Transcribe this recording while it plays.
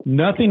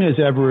Nothing is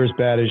ever as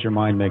bad as your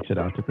mind makes it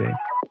out to be.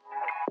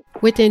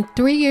 Within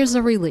 3 years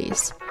of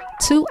release,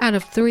 2 out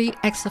of 3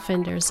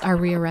 ex-offenders are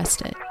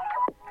rearrested.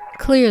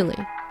 Clearly,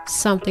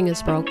 something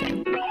is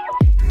broken.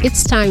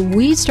 It's time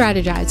we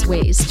strategize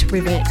ways to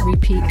prevent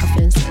repeat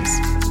offenses.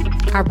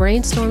 Our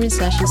brainstorming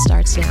session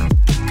starts now.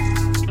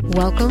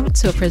 Welcome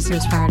to A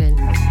Prisoner's Pardon.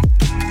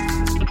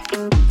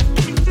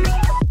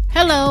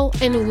 Hello,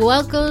 and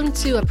welcome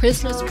to A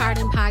Prisoner's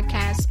Pardon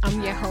podcast.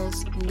 I'm your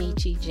host,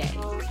 Michi J.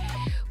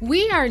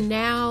 We are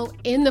now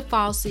in the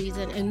fall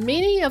season, and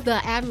many of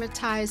the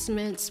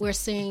advertisements we're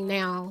seeing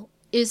now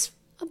is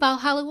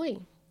about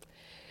Halloween.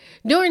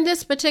 During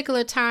this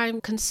particular time,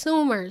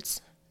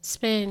 consumers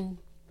spend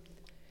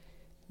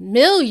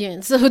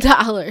millions of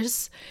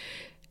dollars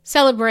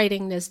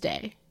celebrating this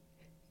day.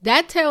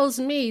 That tells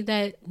me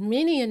that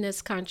many in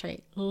this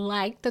country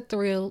like the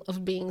thrill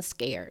of being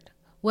scared.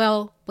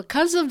 Well,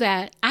 because of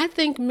that, I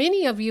think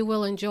many of you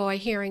will enjoy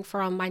hearing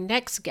from my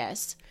next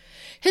guest.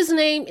 His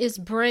name is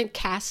Brent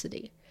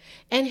Cassity,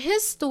 and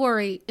his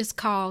story is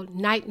called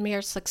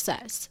Nightmare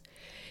Success.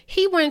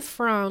 He went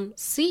from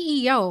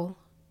CEO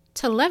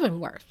to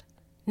Leavenworth.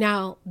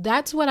 Now,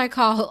 that's what I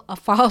call a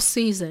fall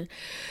season.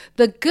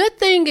 The good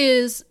thing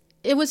is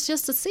it was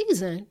just a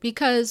season,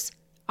 because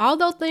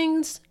although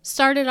things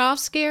started off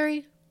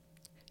scary,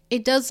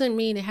 it doesn't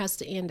mean it has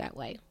to end that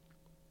way.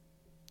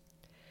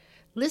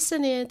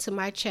 Listen in to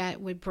my chat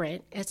with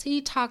Brent as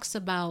he talks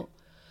about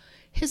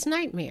his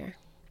nightmare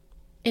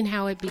and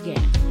how it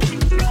began.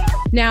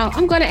 Now,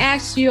 I'm going to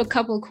ask you a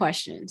couple of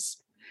questions.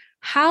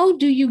 How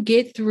do you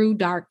get through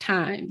dark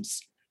times?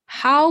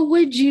 How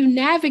would you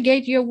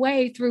navigate your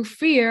way through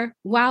fear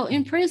while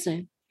in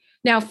prison?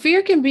 Now,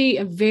 fear can be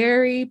a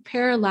very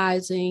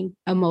paralyzing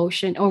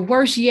emotion, or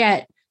worse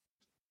yet,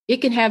 it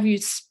can have you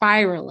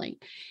spiraling,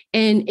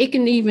 and it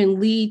can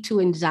even lead to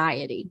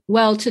anxiety.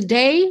 Well,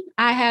 today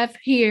I have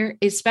here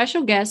a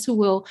special guest who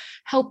will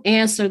help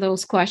answer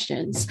those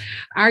questions.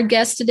 Our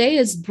guest today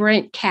is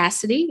Brent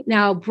Cassity.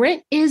 Now,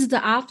 Brent is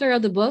the author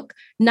of the book,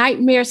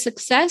 Nightmare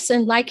Success.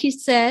 And like he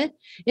said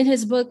in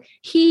his book,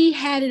 he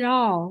had it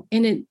all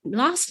and it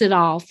lost it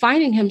all,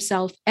 finding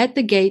himself at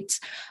the gates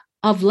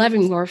of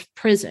Leavenworth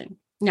Prison.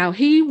 Now,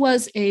 he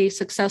was a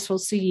successful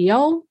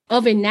CEO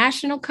of a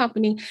national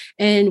company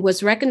and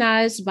was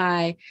recognized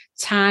by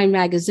Time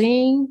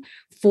Magazine,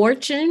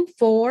 Fortune,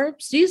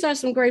 Forbes. These are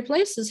some great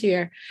places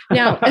here.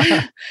 Now,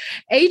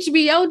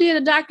 HBO did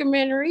a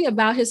documentary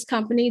about his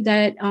company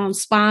that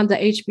spawned the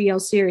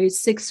HBO series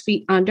 6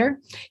 Feet Under.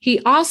 He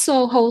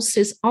also hosts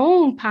his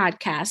own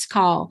podcast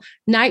called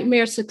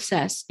Nightmare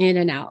Success In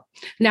and Out.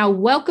 Now,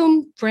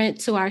 welcome, Brent,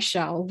 to our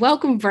show.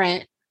 Welcome,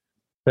 Brent.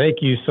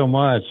 Thank you so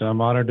much. I'm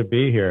honored to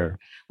be here.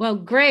 Well,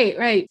 great.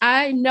 Right.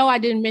 I know I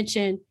didn't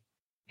mention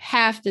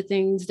half the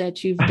things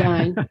that you've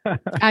done.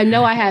 I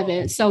know I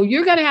haven't. So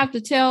you're going to have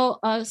to tell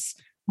us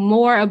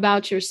more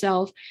about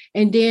yourself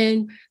and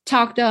then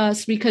talk to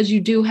us, because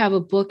you do have a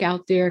book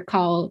out there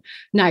called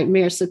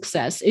Nightmare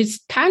Success. It's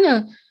kind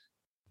of,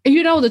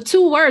 the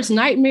two words,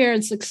 nightmare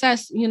and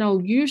success,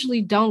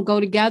 usually don't go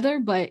together,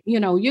 but,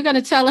 you're going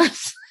to tell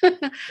us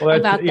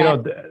about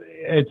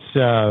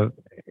that.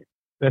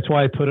 That's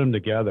why I put them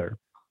together.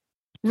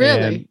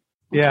 Really?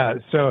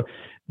 And, so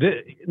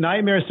the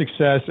Nightmare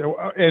Success,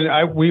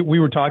 and we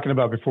were talking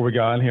about before we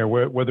got on here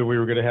whether we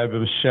were going to have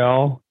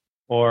Michelle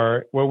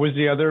or what was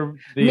the other?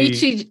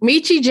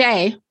 Michi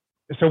J.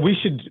 So we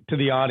should, to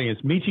the audience,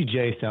 Michi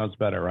J sounds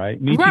better,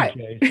 right? Michi right.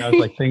 J sounds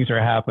like things are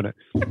happening.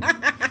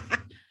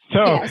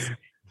 So yes.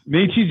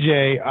 Michi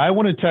J, I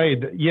want to tell you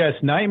that, yes,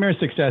 Nightmare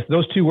Success,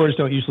 those two words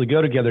don't usually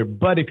go together,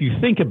 but if you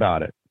think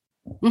about it,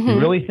 you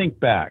really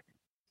think back,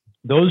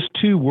 those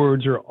two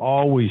words are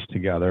always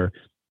together,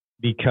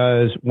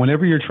 because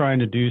whenever you're trying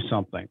to do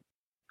something,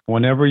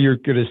 whenever you're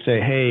going to say,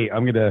 hey,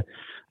 I'm going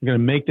to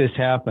make this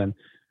happen,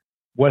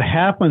 what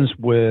happens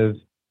with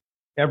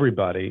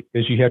everybody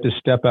is you have to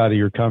step out of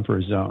your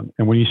comfort zone.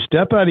 And when you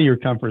step out of your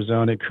comfort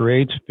zone, it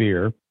creates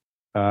fear.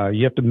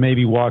 You have to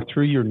maybe walk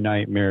through your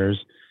nightmares,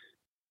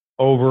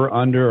 over,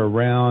 under,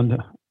 around,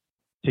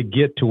 to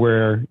get to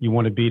where you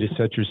want to be to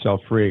set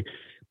yourself free.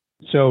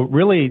 So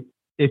really,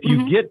 if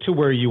you get to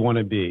where you want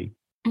to be,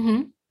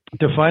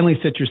 to finally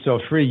set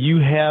yourself free, you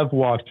have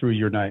walked through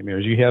your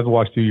nightmares. You have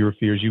walked through your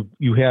fears.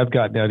 You have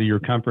gotten out of your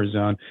comfort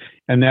zone.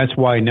 And that's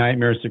why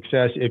Nightmare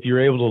Success, if you're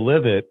able to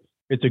live it,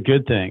 it's a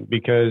good thing,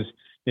 because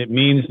it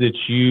means that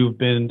you've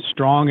been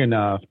strong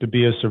enough to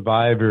be a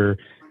survivor,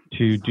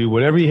 to do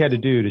whatever you had to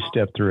do to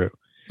step through.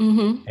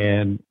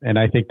 And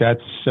I think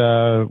that's,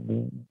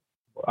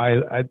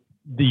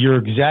 you're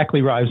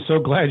exactly right. I'm so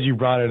glad you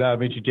brought it up,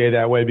 Michi,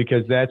 that way,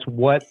 because that's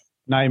what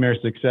Nightmare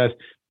Success,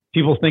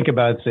 people think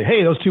about it and say,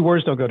 hey, those two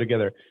words don't go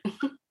together.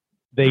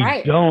 They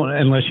don't,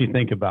 unless you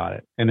think about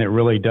it. And it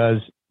really does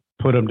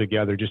put them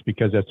together, just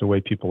because that's the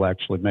way people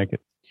actually make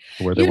it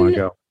to where they want to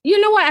go.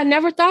 You know what? I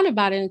never thought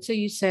about it until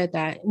you said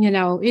that.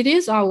 It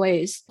is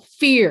always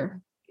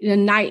fear, a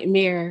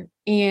nightmare.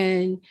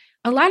 And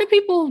a lot of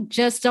people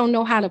just don't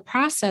know how to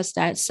process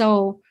that.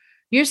 So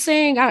you're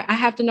saying I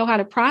have to know how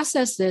to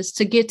process this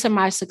to get to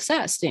my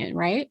success then,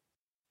 right?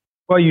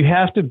 Well, you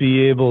have to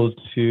be able,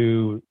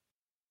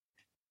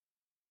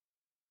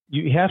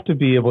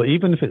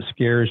 even if it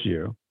scares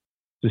you,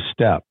 to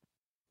step.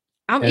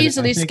 I'm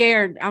easily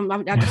scared. I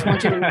just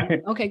want you to know.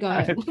 Okay, go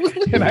ahead.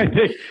 and I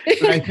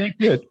think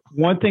that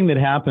one thing that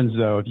happens,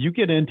 though, if you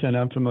get into an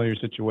unfamiliar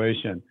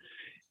situation,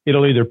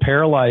 it'll either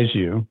paralyze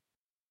you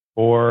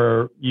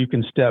or you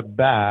can step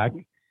back.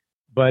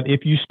 But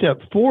if you step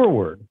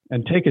forward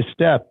and take a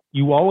step,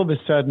 you all of a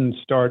sudden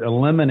start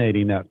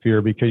eliminating that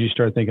fear because you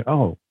start thinking,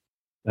 oh,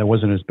 that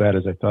wasn't as bad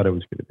as I thought it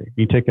was going to be.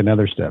 You take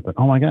another step and,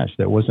 oh my gosh,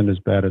 that wasn't as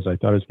bad as I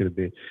thought it was going to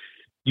be.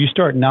 You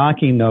start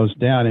knocking those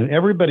down, and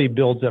everybody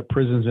builds up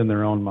prisons in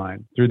their own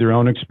mind through their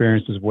own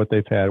experiences of what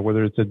they've had,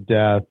 whether it's a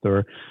death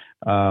or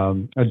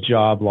a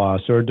job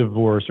loss or a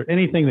divorce or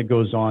anything that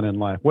goes on in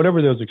life,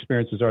 whatever those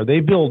experiences are, they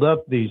build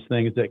up these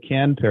things that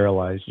can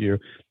paralyze you.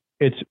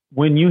 It's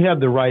when you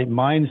have the right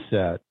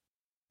mindset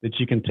that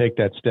you can take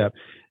that step.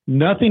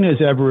 Nothing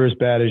is ever as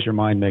bad as your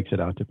mind makes it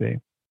out to be.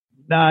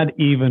 Not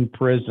even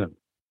prison,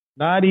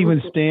 not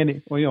even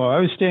standing. Well,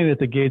 I was standing at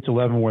the gates of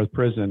Leavenworth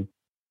Prison.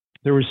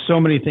 There were so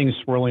many things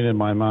swirling in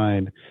my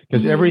mind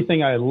because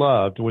everything I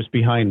loved was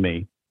behind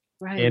me.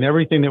 Right. And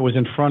everything that was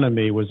in front of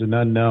me was an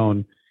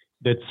unknown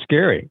that's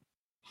scary.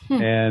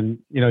 And,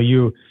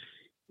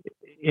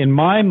 in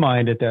my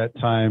mind at that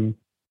time,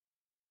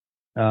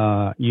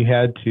 you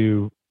had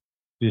to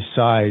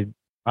decide,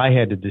 I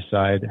had to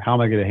decide, how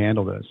am I going to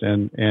handle this?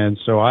 And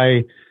so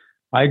I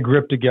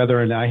gripped together,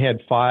 and I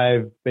had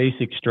 5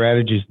 basic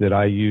strategies that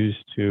I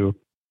used to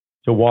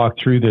walk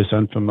through this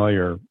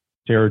unfamiliar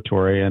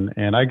territory.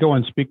 And I go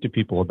and speak to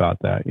people about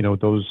that,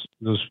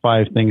 those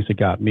 5 things that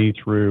got me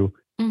through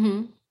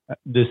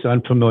this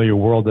unfamiliar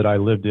world that I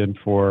lived in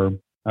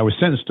I was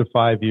sentenced to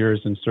 5 years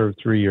and served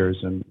 3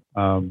 years. And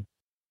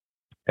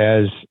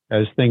as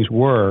things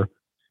were,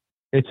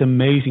 it's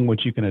amazing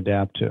what you can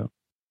adapt to.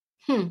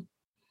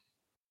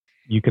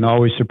 You can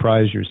always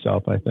surprise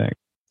yourself, I think.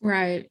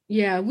 Right.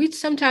 Yeah.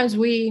 Sometimes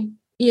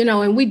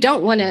and we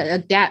don't want to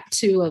adapt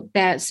to a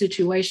bad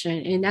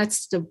situation. And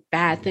that's the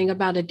bad thing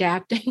about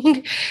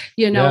adapting.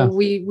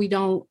 We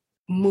don't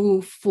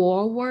move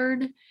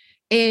forward.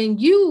 And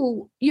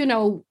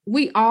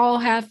we all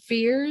have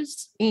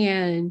fears,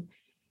 and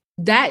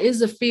that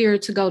is a fear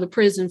to go to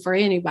prison for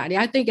anybody.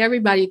 I think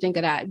everybody think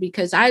of that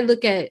because I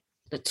look at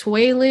the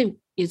toilet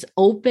is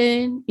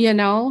open,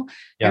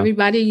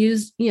 everybody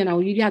use,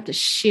 you have to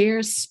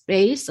share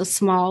space, a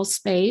small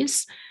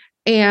space.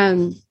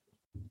 And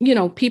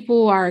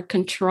people are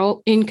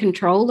in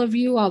control of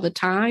you all the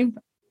time,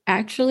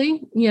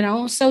 actually,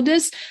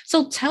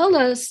 so tell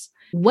us,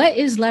 what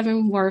is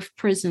Leavenworth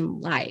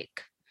Prison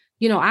like?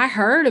 I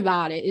heard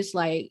about it. It's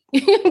like,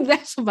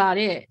 that's about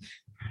it.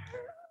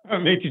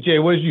 Major J,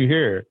 what did you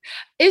hear?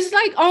 It's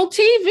like on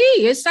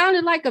TV. It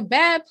sounded like a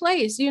bad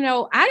place. I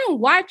don't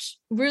watch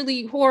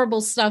really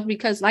horrible stuff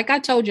because, like I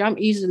told you, I'm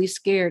easily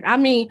scared. I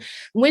mean,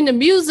 when the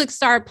music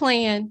start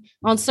playing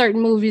on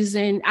certain movies,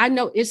 and I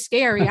know it's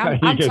scary,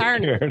 I'm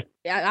turning. Scared.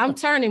 I'm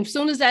turning. As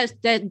soon as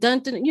that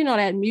dun,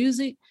 that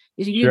music,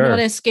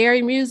 that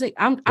scary music,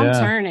 I'm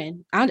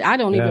turning. I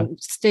don't even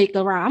stick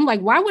around. I'm like,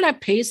 why would I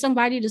pay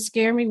somebody to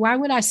scare me? Why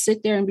would I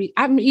sit there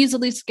I'm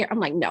easily scared? I'm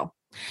like, no.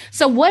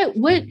 So what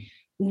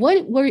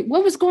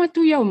was going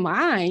through your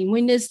mind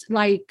when this,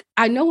 like,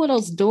 I know when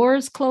those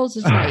doors close,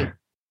 it's like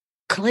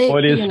click.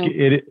 Well,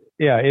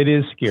 it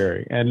is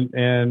scary. And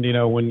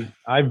when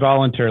I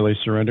voluntarily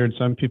surrendered,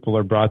 some people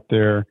are brought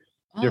there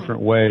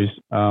different ways.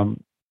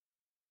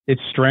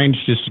 It's strange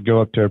just to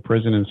go up to a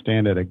prison and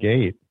stand at a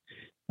gate.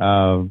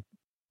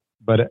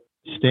 But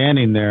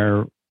standing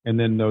there, and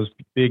then those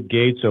big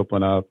gates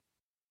open up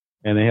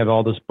and they have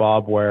all this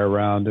barbed wire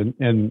around.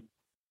 And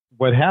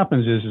what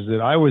happens is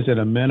that I was at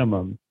a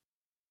minimum.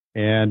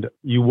 And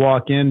you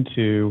walk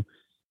into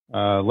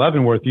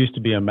Leavenworth used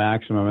to be a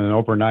maximum, and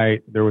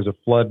overnight there was a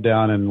flood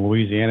down in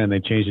Louisiana, and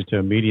they changed it to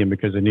a medium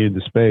because they needed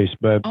the space.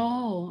 But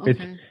it's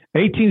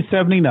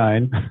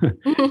 1879.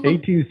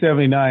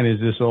 1879 is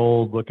this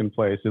old looking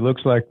place. It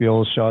looks like the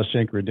old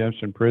Shawshank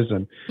Redemption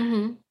prison.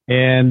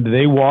 And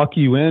they walk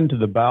you into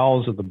the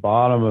bowels of the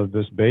bottom of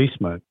this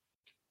basement,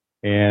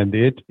 and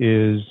it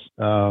is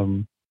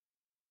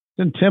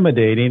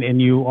intimidating. And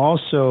you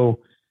also,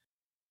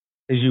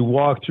 as you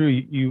walk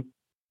through,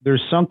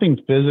 there's something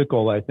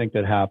physical, I think,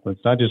 that happens,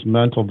 not just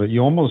mental, but you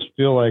almost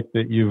feel like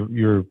that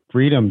your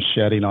freedom's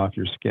shedding off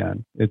your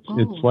skin. It's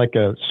like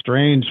a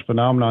strange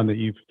phenomenon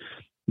that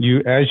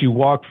as you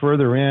walk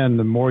further in,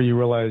 the more you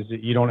realize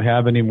that you don't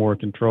have any more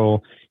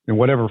control, and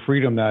whatever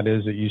freedom that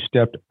is that you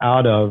stepped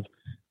out of,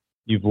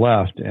 you've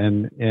left,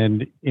 and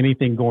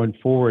anything going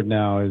forward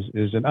now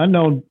is an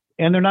unknown.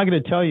 And they're not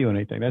going to tell you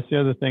anything. That's the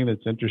other thing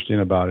that's interesting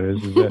about it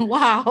is that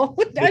wow,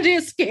 that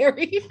is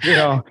scary.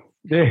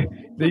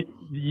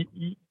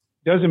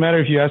 Doesn't matter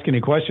if you ask any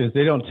questions,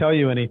 they don't tell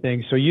you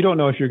anything. So you don't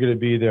know if you're going to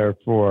be there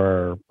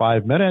for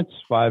 5 minutes,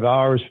 5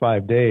 hours,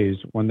 5 days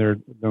when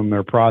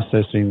they're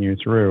processing you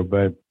through.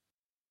 But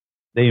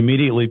they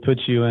immediately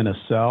put you in a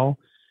cell,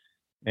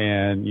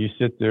 and you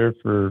sit there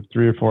for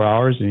 3 or 4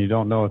 hours, and you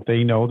don't know if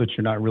they know that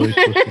you're not really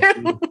supposed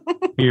to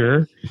be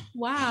here.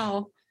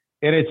 Wow.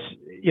 And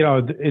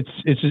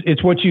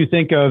it's what you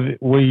think of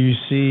when you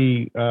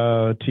see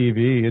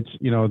TV. It's,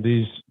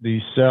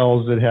 these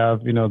cells that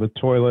have, the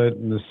toilet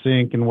and the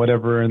sink and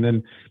whatever, and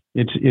then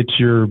it's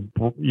your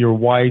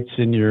whites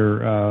and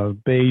your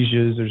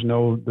beiges. There's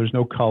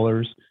no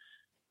colors.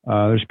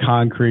 There's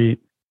concrete,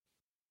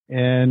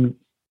 and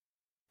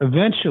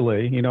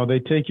eventually, they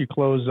take your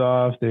clothes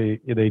off. They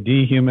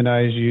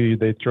dehumanize you.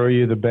 They throw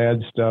you the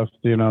bad stuff.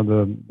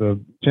 The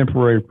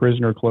temporary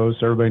prisoner clothes.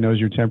 So everybody knows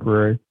you're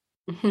temporary.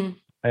 Mm-hmm.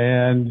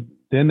 And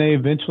then they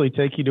eventually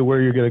take you to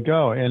where you're going to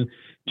go. And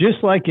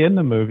just like in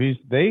the movies,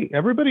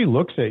 everybody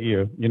looks at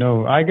you.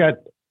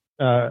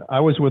 I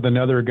was with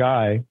another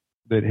guy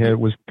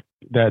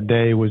that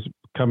day was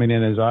coming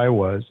in as I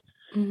was.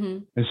 Mm-hmm.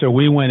 And so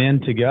we went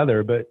in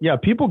together. But yeah,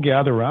 people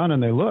gather around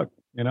and they look,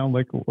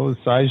 like, we'll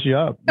size you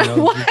up.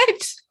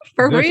 What?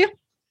 For real?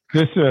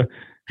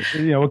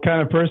 What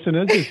kind of person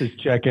is this that's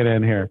checking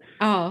in here?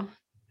 Oh.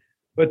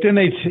 But then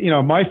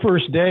my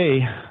first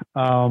day,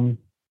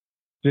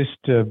 just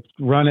to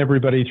run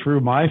everybody through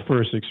my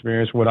first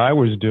experience, what I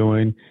was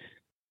doing,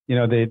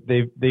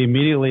 they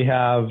immediately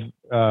have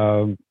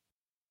a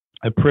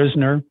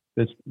prisoner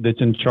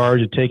that's in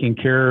charge of taking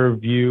care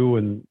of you.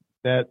 And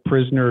that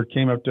prisoner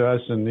came up to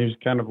us, and he was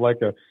kind of like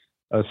a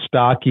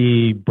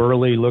stocky,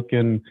 burly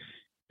looking,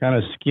 kind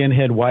of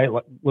skinhead, white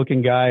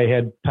looking guy. He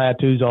had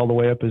tattoos all the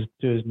way up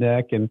to his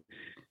neck, and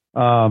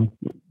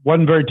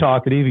wasn't very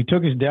talkative. He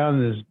took us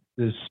down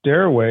this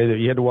stairway that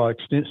you had to walk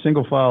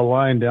single file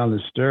line down the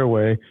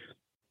stairwell,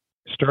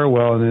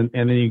 and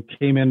then he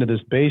came into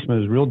this basement.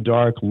 It was real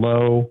dark,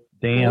 low,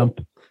 damp,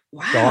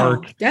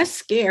 dark. That's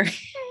scary.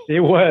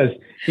 It was.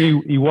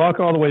 You walk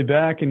all the way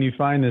back, and you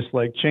find this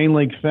like chain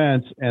link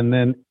fence, and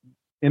then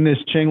in this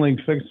chain link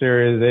fence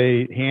area,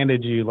 they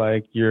handed you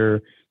like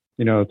your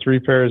 3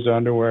 pairs of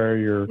underwear,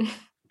 your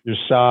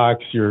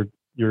socks, your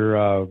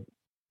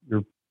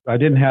we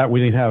didn't have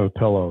a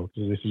pillow,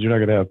 because they said you're not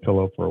going to have a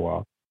pillow for a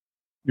while.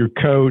 Your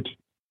coat,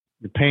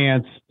 your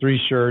pants, 3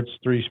 shirts,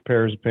 3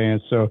 pairs of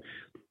pants. So,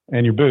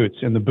 and your boots.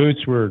 And the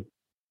boots were,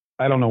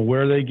 I don't know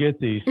where they get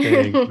these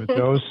things, but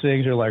those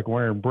things are like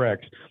wearing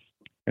bricks.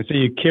 And so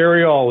you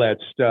carry all that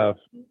stuff,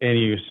 and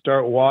you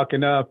start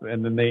walking up,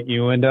 and then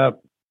you end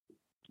up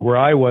where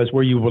I was,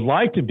 where you would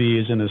like to be,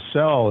 is in a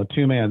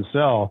 2-man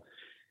cell.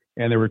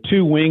 And there were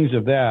 2 wings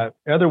of that.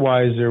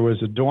 Otherwise, there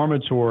was a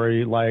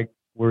dormitory, like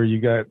where you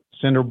got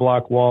cinder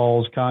block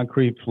walls,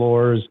 concrete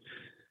floors,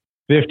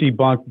 50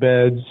 bunk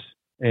beds,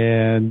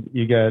 and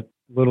you got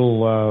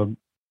little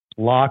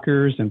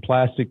lockers and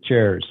plastic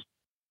chairs.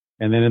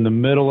 And then in the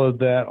middle of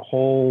that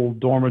whole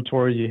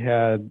dormitory, you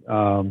had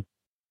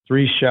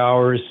 3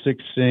 showers,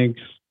 6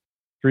 sinks,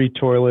 3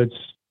 toilets,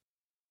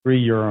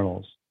 3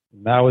 urinals.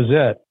 And that was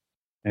it.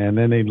 And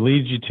then they'd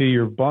lead you to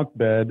your bunk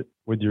bed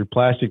with your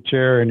plastic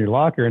chair and your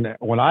locker. And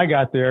when I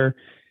got there,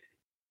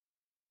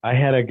 I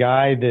had a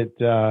guy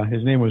that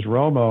his name was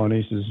Romo, and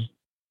he says,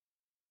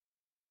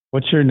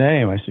 "What's your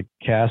name?" I said,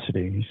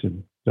 "Cassity." He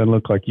said, "Doesn't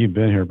look like you've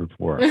been here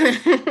before."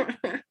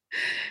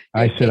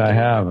 I said, "I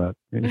haven't."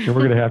 And he said,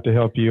 "We're going to have to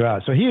help you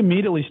out." So he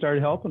immediately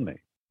started helping me.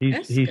 He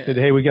said,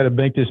 "Hey, we got to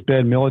make this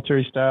bed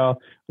military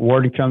style."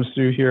 Warden comes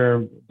through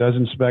here, does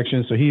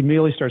inspections. So he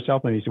immediately starts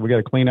helping me. He said, "We got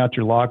to clean out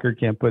your locker.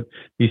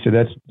 He said,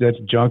 that's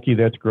junky.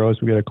 That's gross.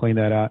 We got to clean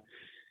that out."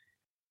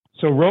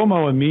 So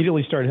Romo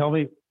immediately started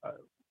helping me.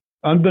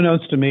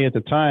 Unbeknownst to me at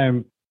the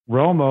time,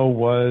 Romo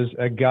was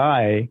a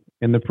guy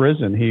in the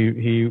prison.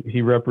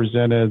 He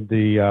represented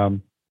the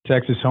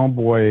Texas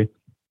Homeboy.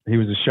 He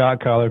was a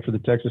shot caller for the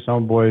Texas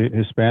Homeboy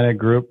Hispanic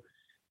group.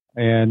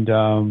 And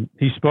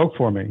he spoke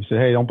for me. He said,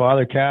 "Hey, don't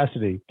bother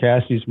Cassity.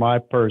 Cassity's my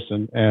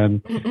person."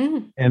 And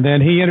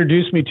then he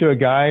introduced me to a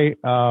guy,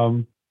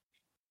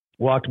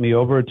 walked me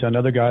over to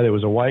another guy that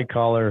was a white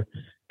collar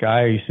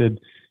guy. He said,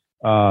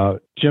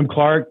 "Jim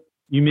Clark,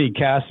 you meet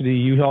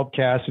Cassity. You help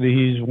Cassity.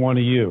 He's one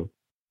of you."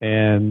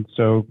 And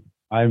so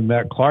I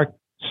met Clark.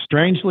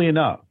 Strangely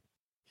enough,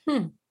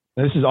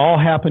 this is all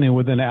happening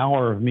within an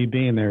hour of me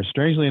being there.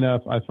 Strangely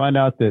enough, I find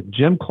out that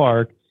Jim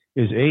Clark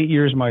is 8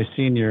 years my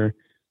senior.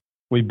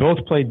 We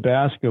both played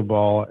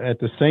basketball at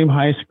the same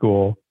high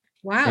school.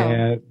 Wow.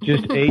 And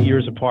just 8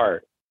 years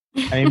apart.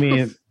 I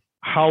mean,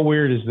 how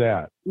weird is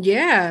that?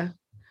 Yeah.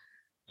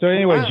 So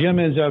anyway, Jim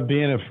ends up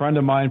being a friend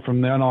of mine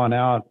from then on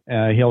out.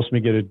 He helps me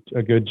get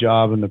a good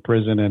job in the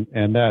prison.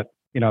 And that,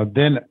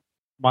 then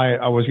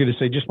I was going to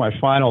say just my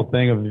final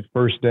thing of the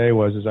first day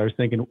was I was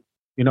thinking,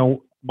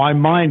 my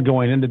mind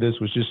going into this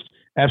was just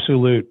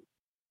absolute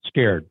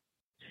scared.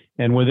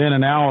 And within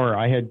an hour,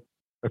 I had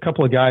a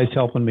couple of guys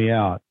helping me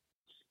out.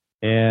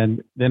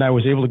 And then I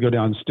was able to go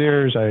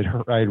downstairs. I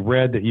had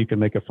read that you can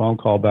make a phone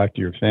call back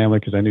to your family,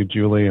 because I knew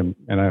Julie and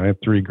I have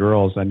 3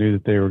 girls. I knew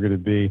that they were going to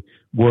be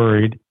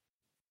worried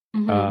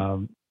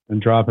and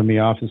dropping me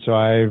off. And so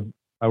I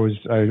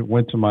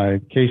went to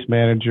my case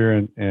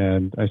manager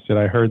and I said,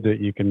 "I heard that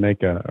you can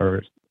make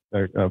a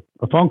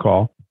phone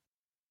call."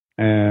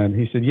 And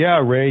he said, yeah,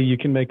 Ray, you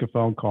can make a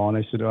phone call. And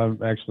I said,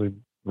 I'm actually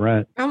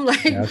Brent. I'm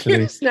like,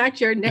 it's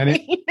not your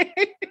name.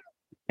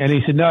 And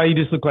he said, no, you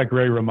just look like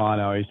Ray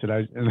Romano. He said,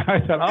 and I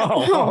thought,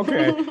 oh,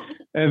 okay.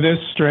 In this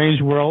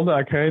strange world,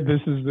 okay,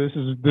 this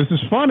is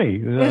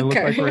funny. I look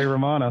like Ray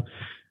Romano.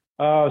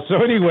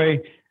 So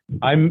anyway,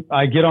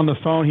 I get on the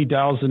phone, he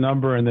dials the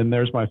number, and then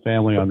there's my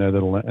family on there end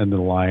of the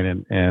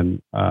line.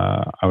 And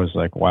I was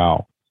like,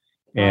 wow.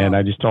 And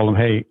I just told him,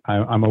 hey,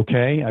 I'm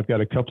okay. I've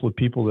got a couple of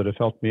people that have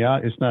helped me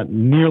out. It's not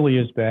nearly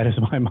as bad as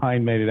my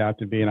mind made it out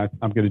to be. And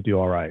I'm going to do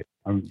all right.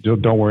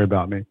 Don't worry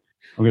about me.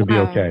 I'm going to be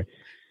okay.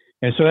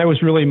 And so that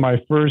was really my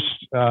first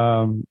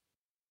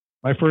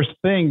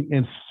thing,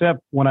 except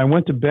when I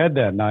went to bed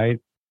that night,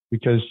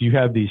 because you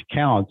have these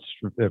counts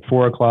at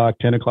 4 o'clock,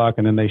 10 o'clock,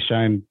 and then they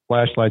shine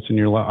flashlights in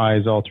your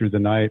eyes all through the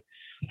night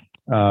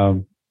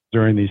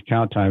during these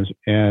count times.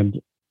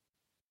 And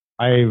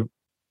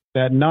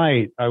that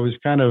night, I was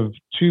kind of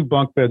 2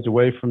 bunk beds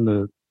away from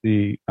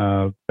the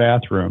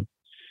bathroom.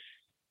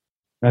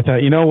 I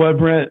thought, you know what,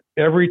 Brent,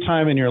 every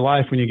time in your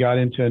life when you got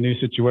into a new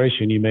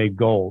situation, you made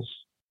goals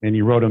and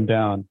you wrote them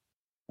down.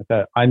 I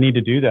thought, I need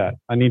to do that.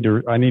 I need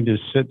to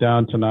sit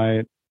down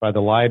tonight by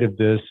the light of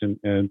this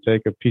and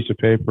take a piece of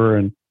paper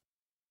and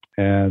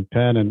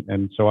pen.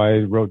 And so I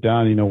wrote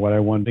down, you know, what I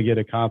wanted to get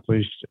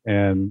accomplished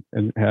and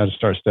how to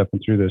start stepping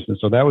through this. And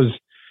so that was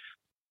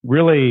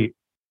really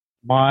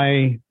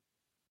my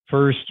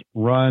first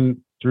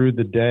run through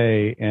the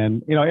day.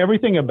 And, you know,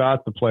 everything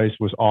about the place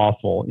was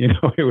awful. You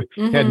know, it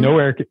had no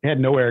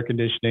air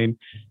conditioning.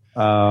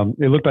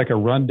 It looked like a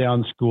little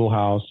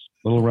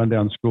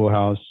rundown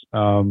schoolhouse.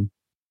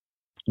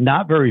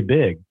 Not very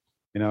big.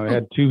 You know, it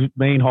had 2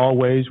 main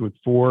hallways with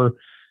 4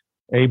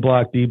 A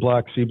block, D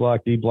block, C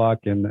block, D block,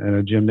 and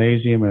a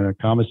gymnasium and a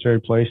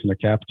commissary place and a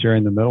cafeteria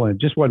in the middle. And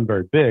it just wasn't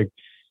very big.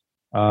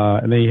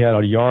 And then you had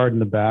a yard in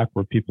the back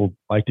where people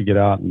like to get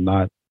out and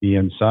not be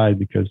inside,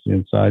 because the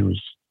inside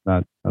was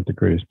not the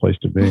greatest place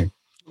to be.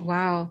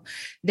 Wow.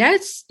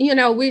 That's, you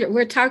know,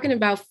 we're talking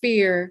about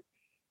fear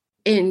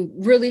and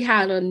really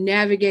how to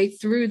navigate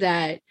through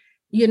that.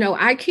 You know,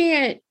 I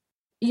can't,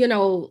 you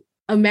know,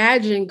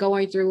 imagine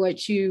going through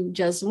what you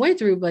just went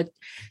through, but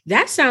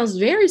that sounds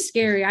very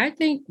scary. I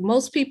think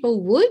most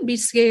people would be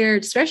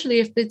scared, especially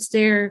if it's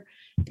their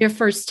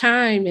first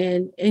time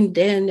and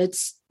then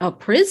it's a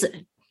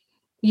prison,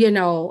 you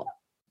know,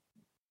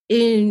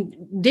 and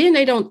then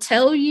they don't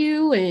tell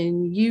you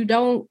and you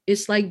don't,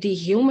 it's like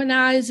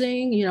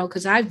dehumanizing, you know,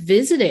 because I've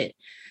visited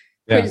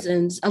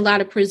prisons, a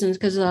lot of prisons,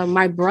 because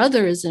my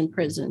brother is in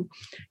prison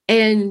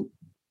and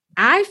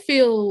I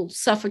feel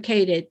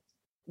suffocated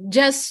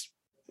just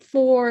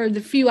for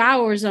the few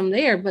hours I'm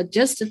there, but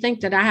just to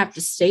think that I have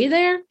to stay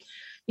there,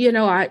 you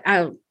know,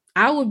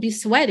 I would be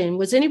sweating.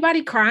 Was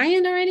anybody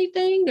crying or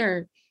anything,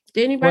 or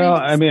did anybody? Well,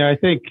 I mean, I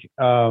think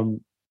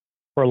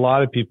for a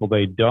lot of people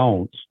they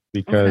don't,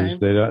 because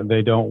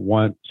they don't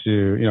want to.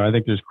 You know, I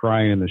think there's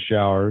crying in the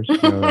showers.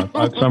 You know,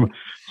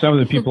 some of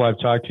the people I've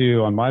talked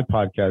to on my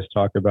podcast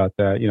talk about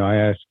that. You know, I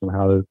ask them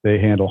how they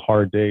handle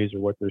hard days or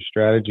what their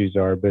strategies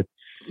are, but.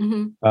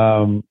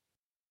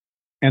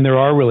 And there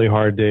are really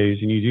hard days,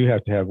 and you do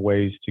have to have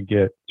ways to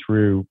get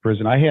through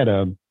prison. I had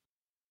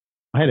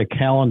a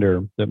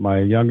calendar that my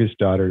youngest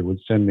daughter would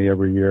send me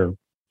every year.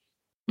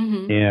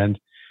 And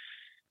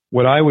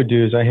what I would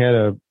do is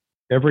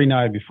every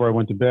night before I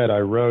went to bed, I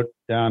wrote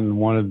down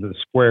one of the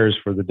squares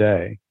for the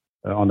day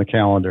on the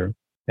calendar.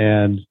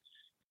 And,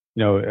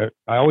 you know,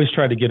 I always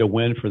tried to get a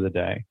win for the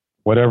day.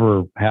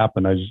 Whatever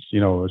happened, I just, you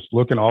know, was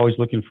always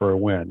looking for a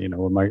win. You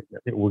know,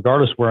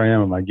 regardless where I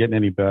am I getting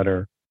any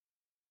better?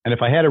 And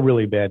if I had a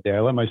really bad day, I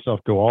let myself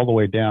go all the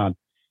way down.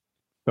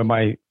 But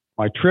my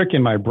trick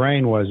in my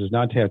brain is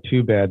not to have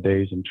 2 bad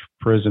days in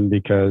prison,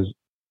 because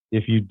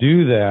if you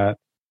do that,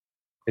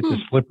 it's a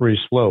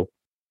slippery slope,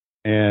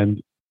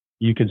 and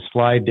you could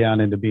slide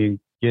down into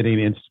getting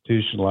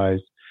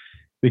institutionalized,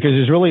 because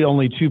there's really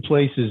only 2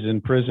 places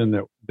in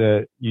prison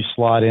that you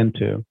slot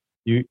into.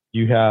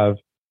 You have,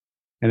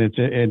 and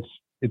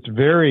it's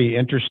very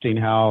interesting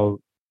how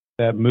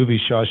that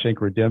movie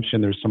Shawshank Redemption,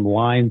 there's some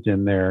lines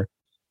in there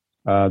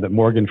that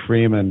Morgan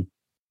Freeman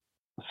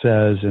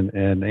says,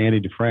 and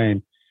Andy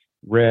Dufresne,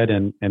 Red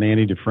and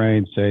Andy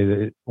Dufresne say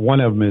that one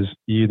of them is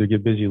you either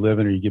get busy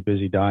living or you get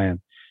busy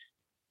dying.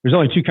 There's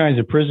only 2 kinds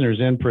of prisoners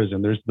in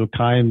prison. There's the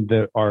kind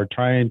that are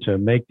trying to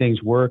make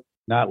things work,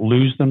 not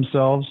lose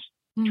themselves,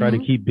 try to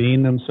keep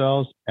being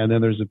themselves. And then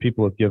there's the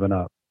people who've given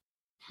up,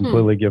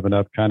 completely given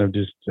up, kind of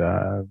just,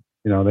 you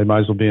know, they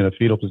might as well be in a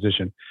fetal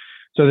position.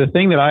 So the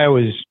thing that I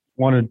always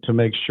wanted to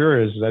make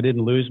sure is I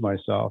didn't lose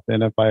myself.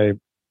 And if I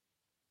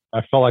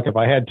felt like if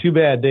I had 2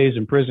 bad days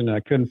in prison and I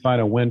couldn't find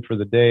a win for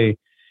the day,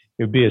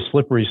 it would be a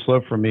slippery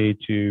slope for me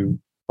to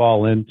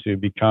fall into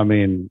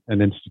becoming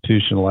an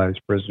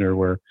institutionalized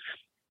prisoner.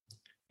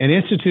 And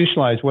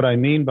institutionalized, what I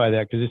mean by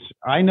that, because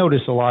I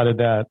notice a lot of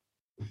that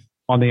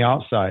on the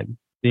outside,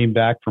 being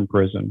back from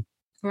prison.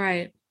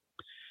 Right.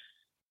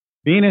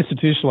 Being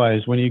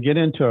institutionalized, when you get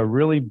into a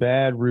really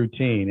bad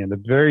routine and a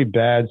very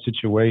bad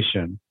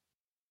situation,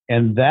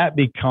 And that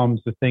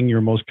becomes the thing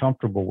you're most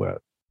comfortable with.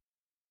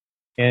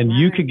 And Right.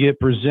 you could get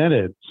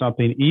presented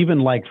something even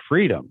like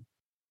freedom,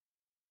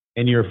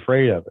 and you're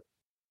afraid of it.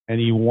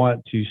 And you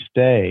want to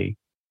stay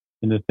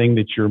in the thing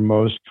that you're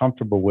most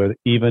comfortable with,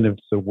 even if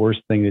it's the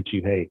worst thing that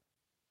you hate.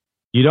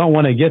 You don't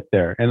want to get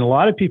there. And a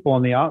lot of people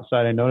on the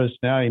outside, I notice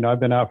now, I've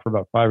been out for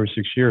about 5 or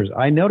 6 years.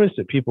 I notice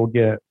that people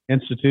get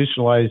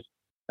institutionalized,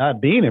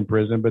 not being in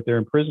prison, but they're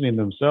imprisoning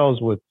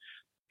themselves with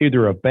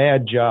either a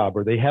bad job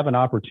or they have an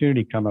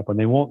opportunity come up and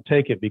they won't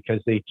take it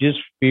because they just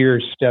fear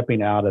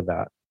stepping out of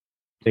that.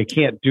 They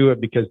can't do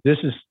it because this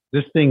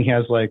thing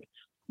has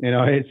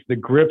it's the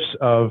grips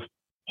of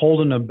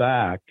holding them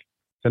back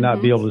to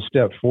not be able to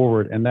step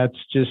forward. And that's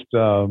just,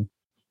 and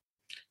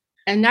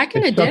I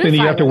can identify something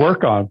you have to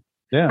work on.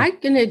 Yeah. I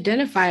can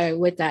identify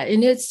with that.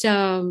 And it's,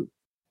 I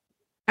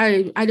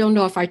don't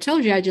know if I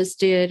told you, I just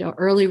did an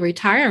early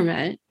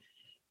retirement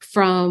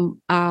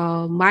from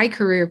my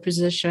career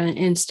position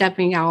and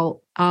stepping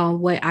out.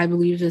 What I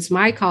believe is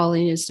my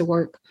calling is to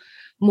work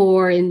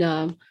more in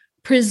the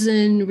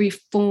prison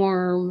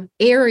reform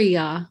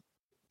area.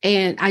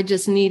 And I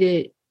just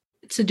needed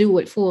to do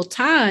it full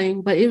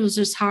time, but it was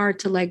just hard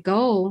to let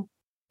go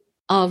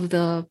of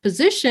the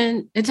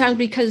position at times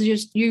because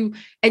you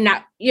and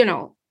not,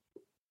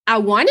 I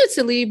wanted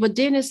to leave, but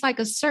then it's like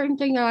a certain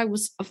thing that I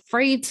was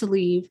afraid to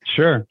leave.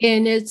 Sure.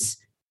 And it's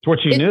what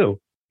you knew.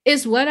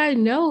 It's what I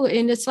know.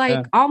 And it's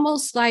like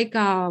almost like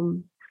I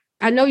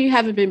know you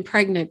haven't been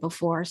pregnant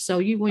before, so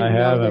you wouldn't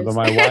know haven't, this.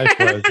 But my wife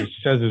was. She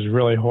says it's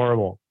really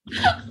horrible.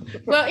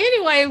 Well,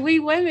 anyway, we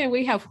women,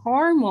 we have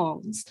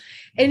hormones.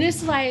 And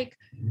it's like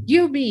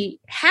you'll be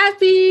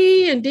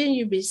happy and then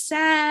you'll be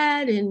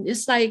sad. And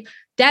it's like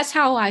that's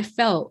how I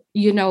felt,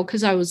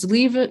 because I was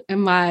leaving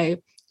and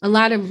a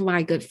lot of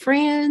my good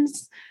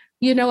friends,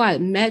 I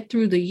met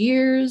through the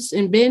years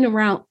and been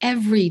around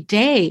every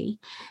day,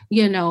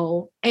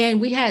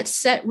 and we had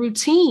set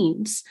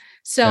routines.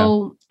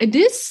 So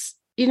this,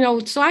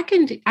 so I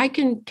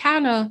can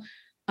kind of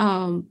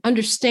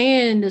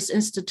understand this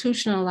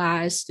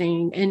institutionalized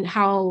thing and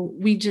how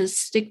we just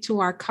stick to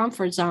our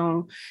comfort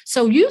zone.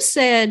 So you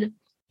said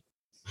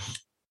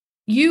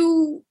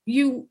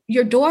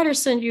your daughter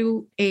sent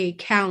you a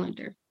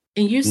calendar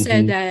and you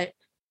said that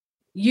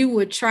you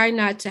would try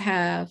not to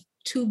have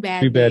two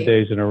bad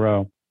days in a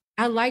row.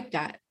 I like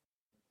that.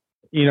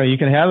 You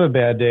can have a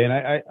bad day. And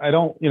I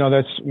don't,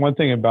 that's one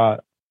thing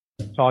about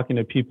talking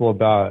to people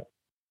about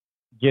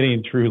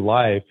getting through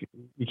life.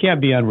 You can't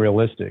be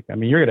unrealistic. I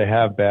mean, you're going to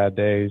have bad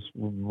days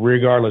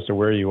regardless of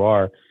where you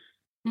are.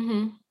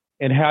 Mm-hmm.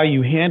 And how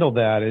you handle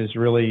that is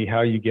really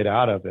how you get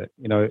out of it.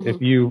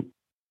 If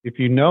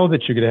you know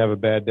that you're going to have a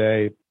bad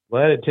day,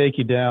 let it take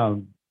you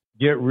down.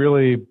 Get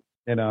really,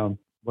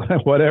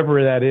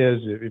 whatever that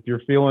is, if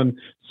you're feeling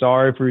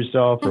sorry for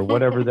yourself or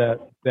whatever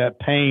that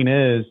pain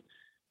is,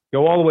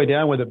 go all the way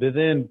down with it, but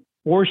then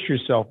force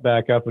yourself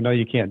back up and know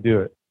you can't do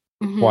it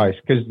twice,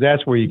 because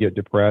that's where you get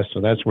depressed.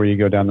 So that's where you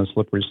go down the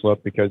slippery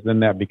slope, because then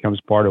that becomes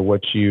part of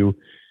what you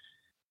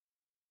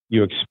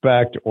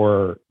expect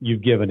or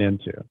you've given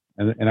into.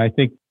 And I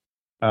think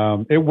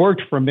it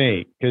worked for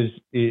me because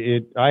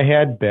I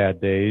had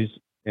bad days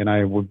and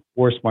I would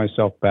force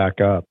myself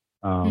back up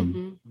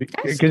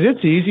because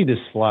it's easy to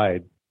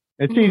slide.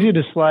 It's easy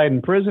to slide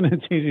in prison.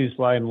 It's easy to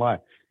slide in life.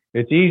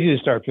 It's easy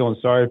to start feeling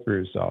sorry for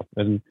yourself.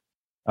 And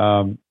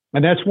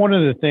that's one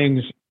of the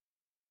things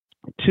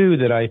too,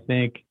 that I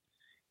think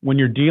when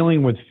you're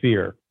dealing with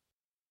fear,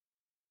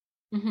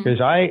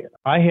 because I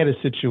had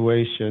a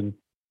situation,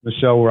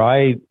 Michelle, where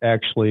I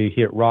actually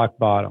hit rock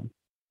bottom.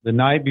 The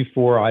night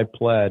before I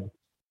pled,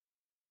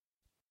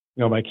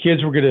 my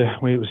kids were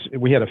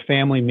we had a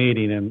family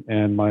meeting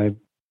and my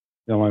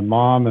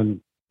mom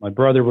and my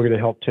brother were going to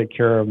help take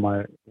care of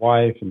my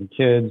wife and the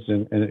kids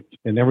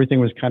and everything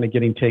was kind of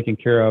getting taken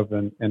care of.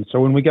 And so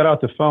when we got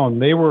off the phone,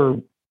 they were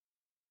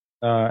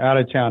out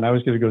of town. I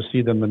was going to go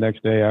see them the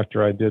next day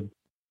after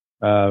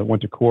I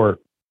went to court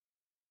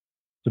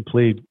to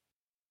plead.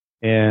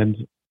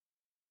 And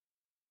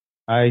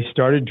I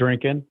started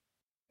drinking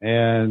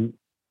and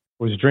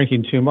was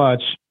drinking too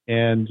much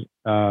and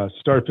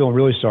started feeling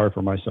really sorry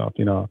for myself.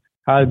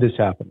 How did this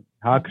happen?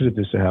 How could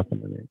this have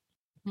happened to me?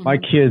 My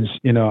kids,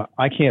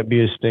 I can't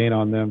be a stain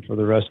on them for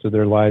the rest of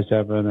their lives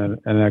having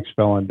an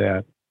ex-felon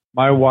dad.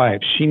 My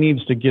wife, she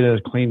needs to get a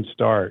clean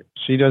start.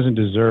 She doesn't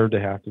deserve to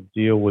have to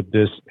deal with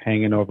this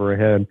hanging over her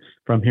head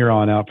from here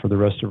on out for the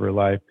rest of her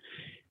life.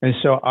 And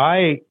so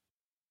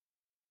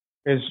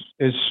as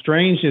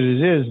strange as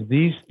it is,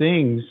 these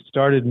things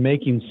started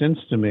making sense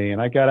to me.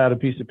 And I got out a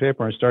piece of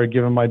paper and started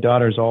giving my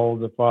daughters all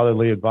the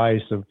fatherly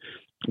advice of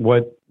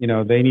what,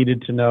 they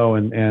needed to know.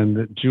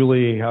 And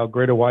Julie, how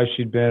great a wife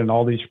she'd been, and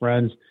all these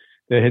friends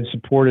that had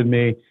supported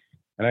me.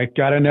 And I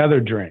got another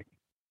drink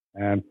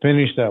and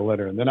finished that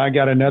letter. And then I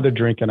got another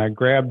drink and I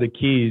grabbed the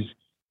keys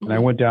and I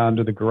went down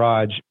to the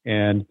garage,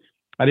 and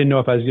I didn't know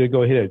if I was going to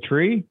go hit a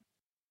tree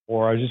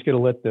or I was just going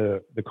to let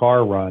the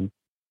car run.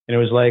 And it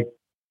was like,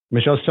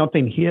 Michelle,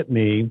 something hit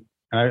me.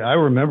 I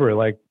remember it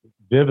like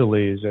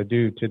vividly as I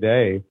do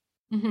today.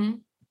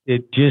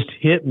 it just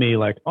hit me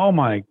like, oh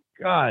my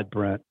God,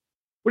 Brent,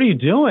 what are you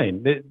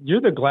doing?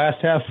 You're the glass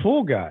half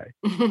full guy.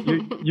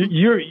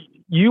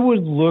 You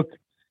would look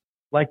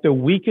like the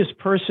weakest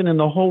person in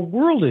the whole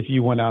world if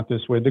you went out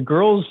this way. The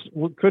girls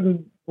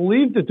couldn't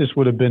believe that this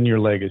would have been your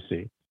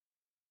legacy.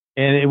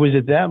 And it was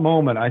at that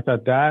moment I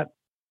thought that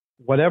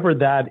whatever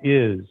that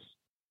is,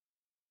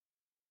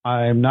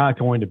 I am not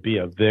going to be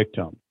a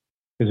victim.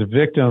 Because a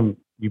victim,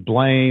 you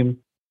blame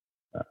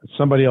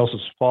somebody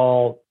else's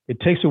fault. It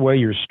takes away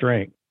your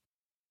strength.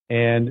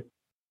 And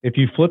if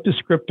you flip the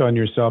script on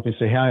yourself and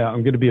say, hey,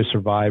 I'm going to be a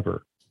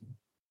survivor.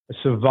 A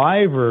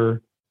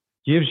survivor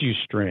gives you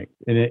strength.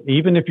 And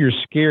even if you're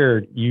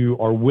scared, you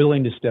are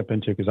willing to step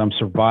into it because I'm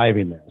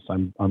surviving this.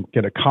 I'm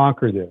going to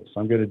conquer this.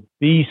 I'm going to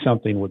be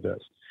something with this.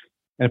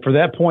 And for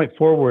that point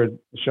forward,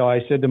 Michelle,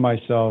 I said to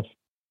myself,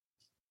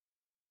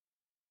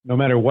 no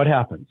matter what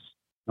happens,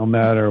 no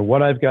matter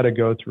what I've got to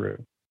go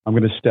through, I'm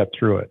going to step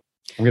through it.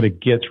 I'm going to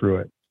get through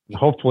it. And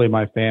hopefully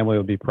my family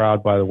will be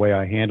proud by the way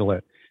I handle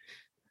it.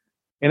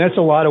 And that's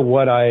a lot of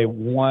what I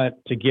want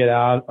to get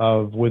out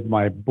of with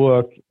my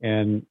book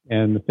and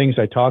the things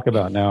I talk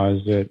about now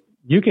is that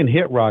you can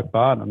hit rock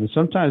bottom. And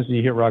sometimes when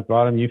you hit rock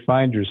bottom, you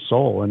find your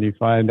soul and you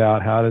find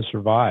out how to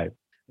survive.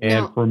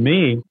 And for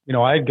me,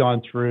 I had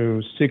gone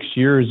through 6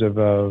 years of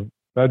a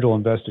federal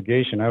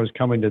investigation. I was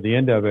coming to the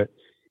end of it.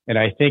 And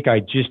I think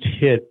I just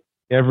hit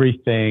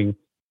everything.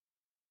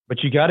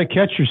 But you got to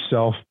catch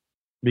yourself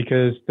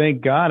because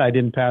thank God I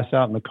didn't pass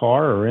out in the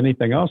car or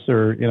anything else,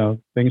 or,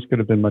 things could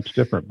have been much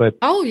different. But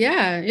oh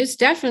yeah, it's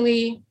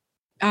definitely,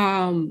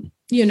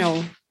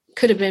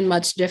 could have been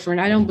much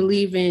different. I don't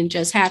believe in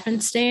just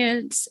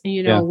happenstance,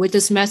 with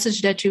this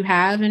message that you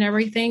have and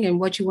everything and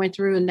what you went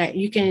through and that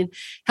you can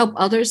help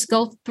others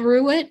go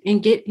through it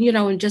and get,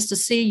 and just to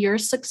see your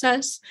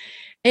success.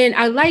 And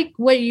I like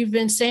what you've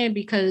been saying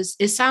because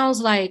it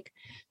sounds like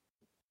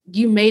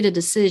you made a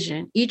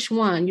decision. Each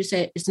one, you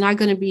said, it's not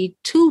going to be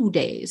 2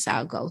 days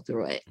I'll go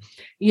through it.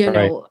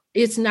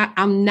 It's not,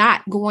 I'm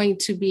not going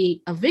to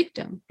be a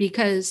victim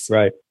because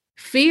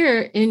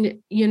fear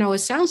and, it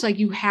sounds like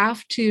you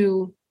have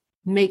to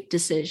make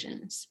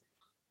decisions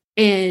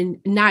and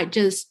not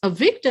just a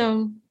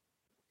victim.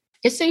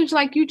 It seems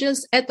like you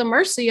just at the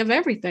mercy of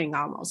everything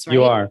almost, right?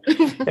 You are.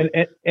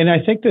 and I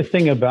think the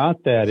thing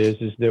about that is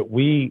that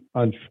we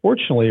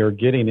unfortunately are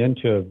getting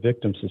into a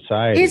victim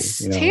society. It's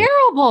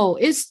terrible.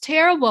 It's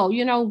terrible.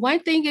 One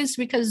thing is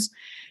because,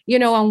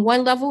 on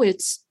one level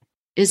it's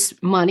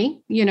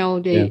money,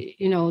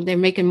 they're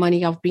making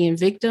money off being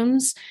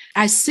victims.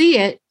 I see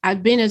it.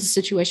 I've been in a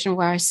situation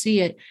where I see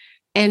it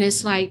and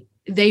it's like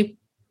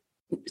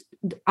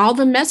all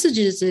the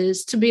messages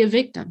is to be a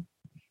victim.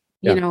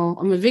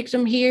 I'm a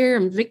victim here,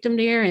 I'm a victim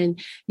there.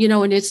 And,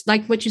 and it's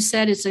like what you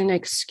said, it's an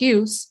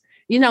excuse.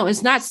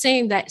 It's not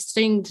saying that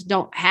things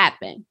don't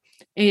happen.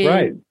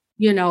 And,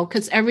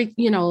 because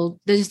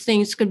these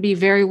things could be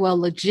very well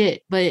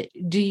legit, but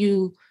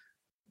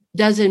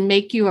does it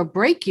make you or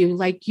break you?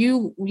 Like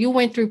you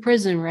went through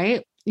prison,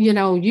 right?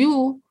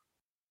 You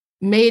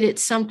made it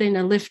something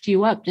to lift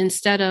you up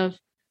instead of,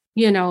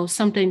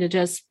 something to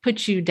just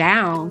put you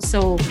down.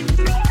 So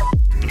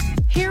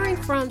hearing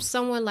from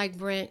someone like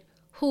Brent,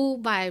 who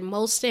by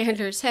most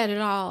standards had it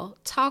all,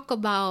 talk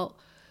about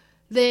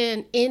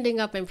then ending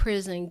up in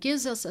prison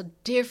gives us a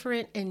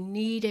different and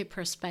needed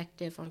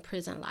perspective on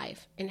prison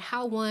life and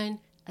how one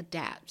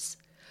adapts.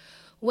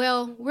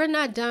 Well, we're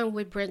not done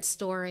with Brent's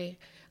story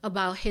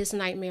about his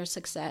nightmare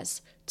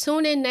success.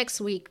 Tune in next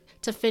week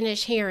to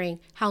finish hearing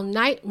how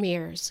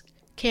nightmares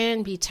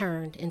can be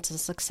turned into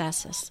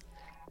successes.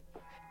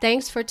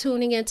 Thanks for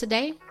tuning in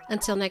today.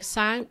 Until next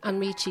time,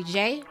 I'm Michi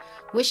J,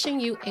 wishing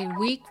you a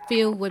week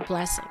filled with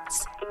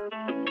blessings.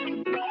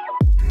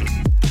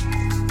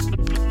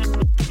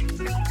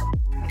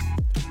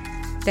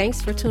 Thanks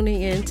for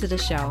tuning in to the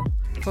show.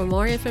 For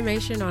more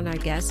information on our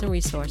guests and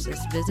resources,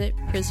 visit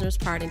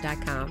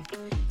prisonerspardon.com.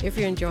 If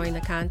you're enjoying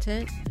the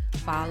content,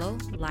 follow,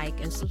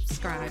 like, and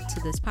subscribe to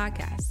this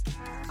podcast.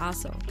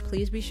 Also,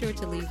 please be sure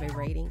to leave a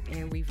rating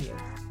and review.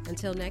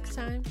 Until next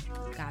time,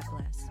 God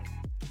bless.